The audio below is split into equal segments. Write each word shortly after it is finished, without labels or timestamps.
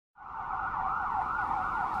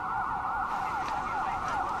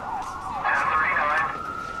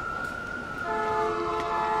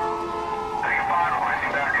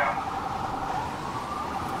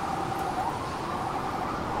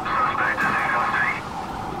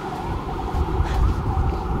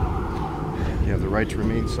right to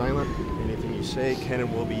remain silent. Anything you say can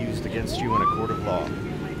and will be used against you in a court of law.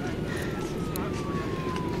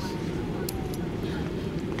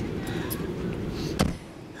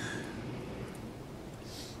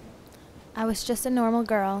 I was just a normal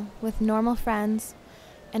girl with normal friends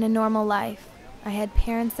and a normal life. I had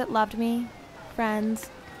parents that loved me, friends,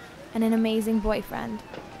 and an amazing boyfriend.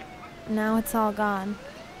 Now it's all gone.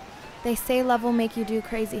 They say love will make you do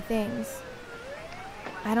crazy things.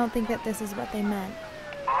 I don't think that this is what they meant.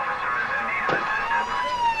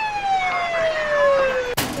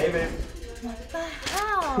 Hey, babe. What the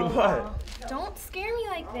hell? What? Don't scare me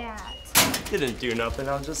like that. Didn't do nothing,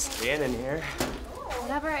 I was just standing here.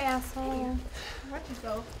 Whatever, asshole. Where'd you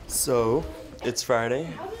go? So, it's Friday.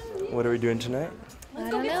 What are we doing tonight? I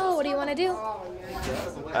don't know. What do you want to do?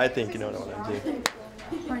 I think you know what I want to do.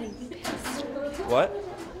 Marty, be pissed. What?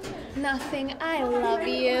 Nothing. I love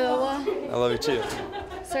you. I love you too.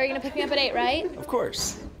 So you're going to pick me up at 8, right? Of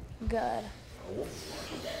course. Good.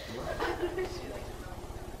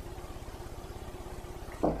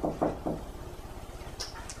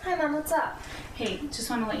 Hi, Mom. What's up? Hey, just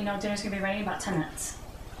want to let you know dinner's gonna be ready in about 10 minutes.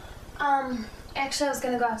 Actually, I was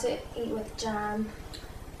gonna go out to eat with John.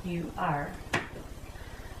 You are.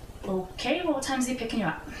 Okay, well, what time is he picking you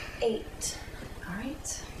up? 8. All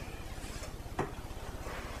right.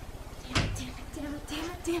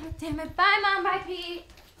 Damn it. Bye, Mom. Bye, Pete.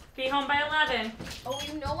 Be home by 11. Oh,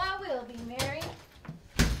 you know I will be, Mary.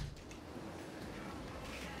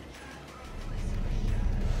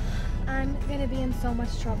 I'm gonna be in so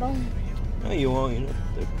much trouble. No, you won't. You know,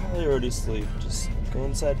 they're probably already asleep. Just go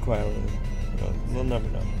inside quietly. You know, they'll never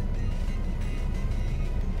know.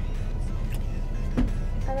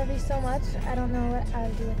 I love you so much. I don't know what I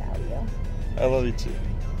would do without you. I love you too.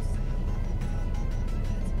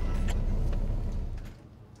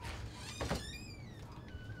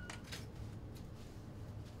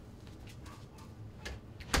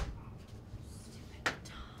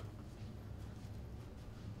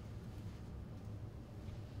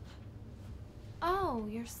 Oh,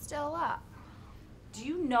 you're still up. Do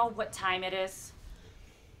you know what time it is?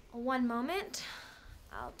 One moment.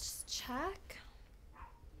 I'll just check.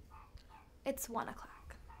 It's 1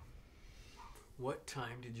 o'clock. What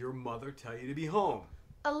time did your mother tell you to be home?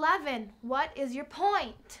 11. What is your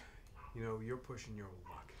point? You know, you're pushing your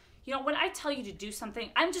luck. You know, when I tell you to do something,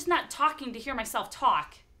 I'm just not talking to hear myself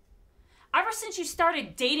talk. Ever since you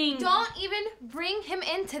started dating... Don't even bring him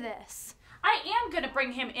into this. I am gonna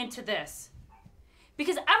bring him into this.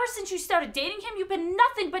 Because ever since you started dating him, you've been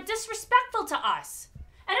nothing but disrespectful to us.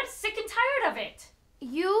 And I'm sick and tired of it.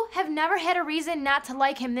 You have never had a reason not to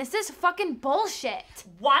like him. This is fucking bullshit.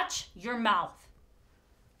 Watch your mouth.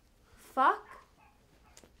 Fuck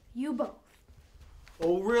you both.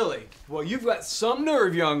 Oh, really? Well, you've got some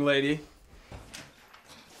nerve, young lady.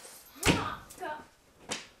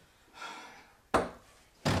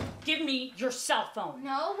 Give me your cell phone.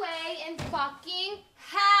 No way in fucking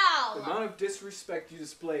hell. The amount of disrespect you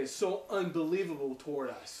display is so unbelievable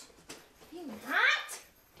toward us. You not?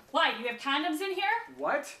 Why, do you have condoms in here?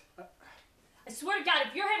 What? I swear to God,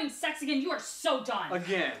 if you're having sex again, you are so done.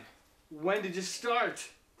 Again? When did you start?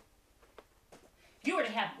 You are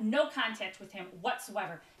to have no contact with him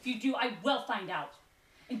whatsoever. If you do, I will find out.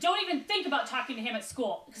 And don't even think about talking to him at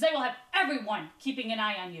school, because I will have everyone keeping an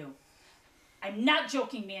eye on you. I'm not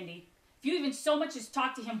joking, Mandy. If you even so much as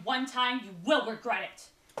talk to him one time, you will regret it.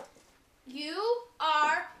 You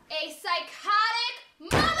are a psychotic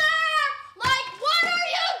mother! Like, what are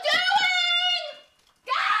you doing?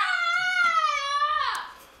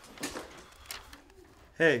 God!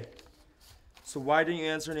 Hey, so why didn't you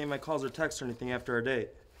answer any of my calls or texts or anything after our date?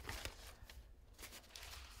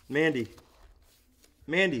 Mandy.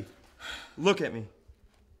 Mandy, look at me.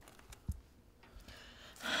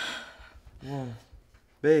 Whoa.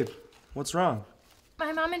 Babe, what's wrong?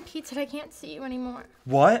 My mom and Pete said I can't see you anymore.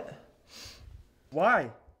 What? Why?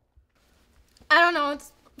 I don't know,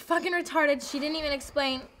 it's fucking retarded. She didn't even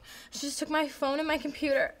explain. She just took my phone and my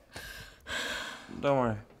computer. Don't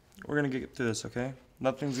worry. We're gonna get through this, okay?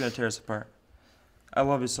 Nothing's gonna tear us apart. I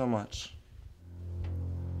love you so much.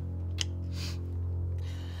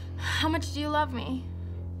 How much do you love me?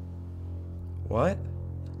 What?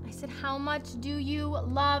 I said, how much do you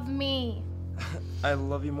love me? I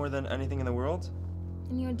love you more than anything in the world?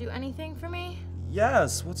 And you would do anything for me?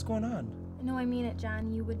 Yes, what's going on? No, I mean it,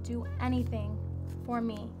 John. You would do anything for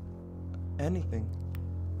me. Anything.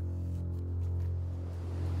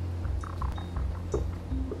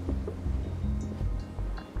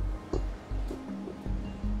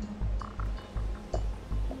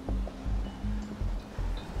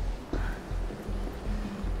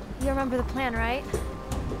 You remember the plan, right?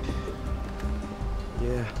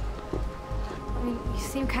 Yeah. I mean, you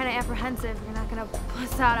seem kind of apprehensive. You're not gonna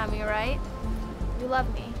puss out on me, right? You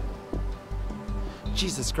love me.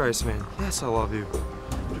 Jesus Christ, man. Yes, I love you.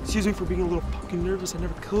 But excuse me for being a little fucking nervous. I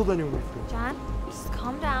never killed anyone before. John, just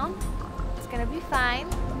calm down. It's gonna be fine.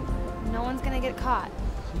 No one's gonna get caught.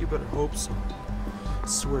 You better hope so. I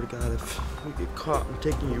swear to God, if we get caught, I'm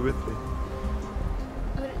taking you with me.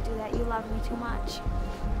 I wouldn't do that. You love me too much.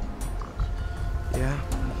 Yeah?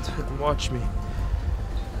 Watch me.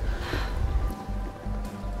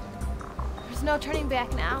 There's no turning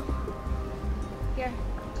back now. Here.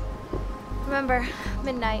 Remember,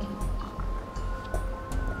 midnight.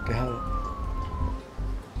 Got it.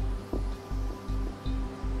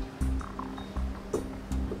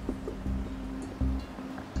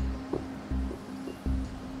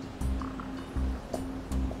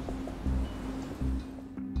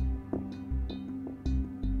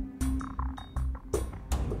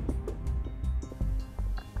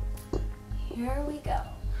 Here we go.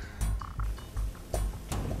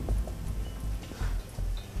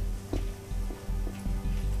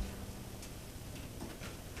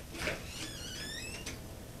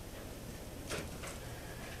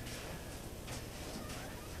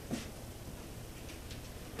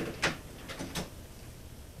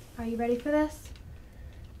 Are you ready for this?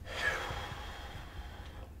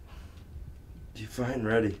 Define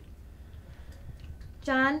ready.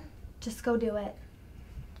 John, just go do it.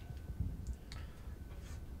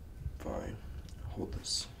 Fine. Hold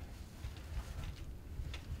this.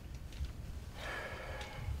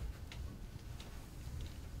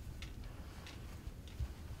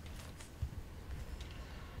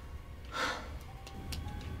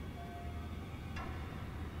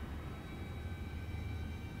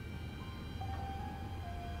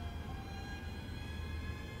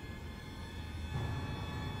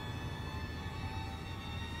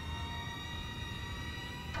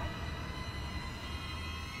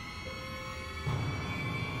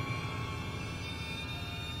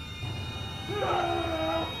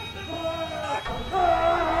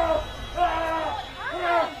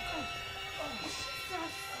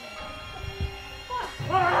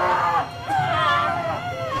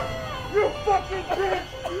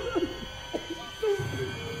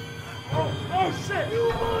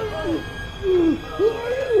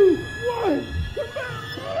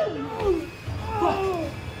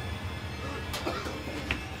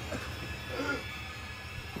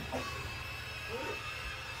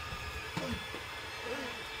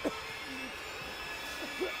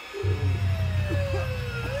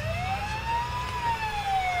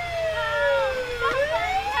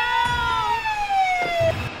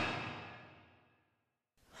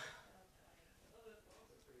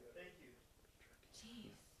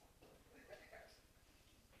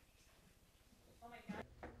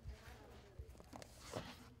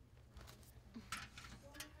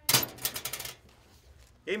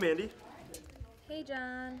 Hey, Mandy. Hey,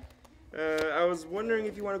 John. I was wondering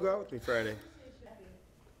if you want to go out with me Friday.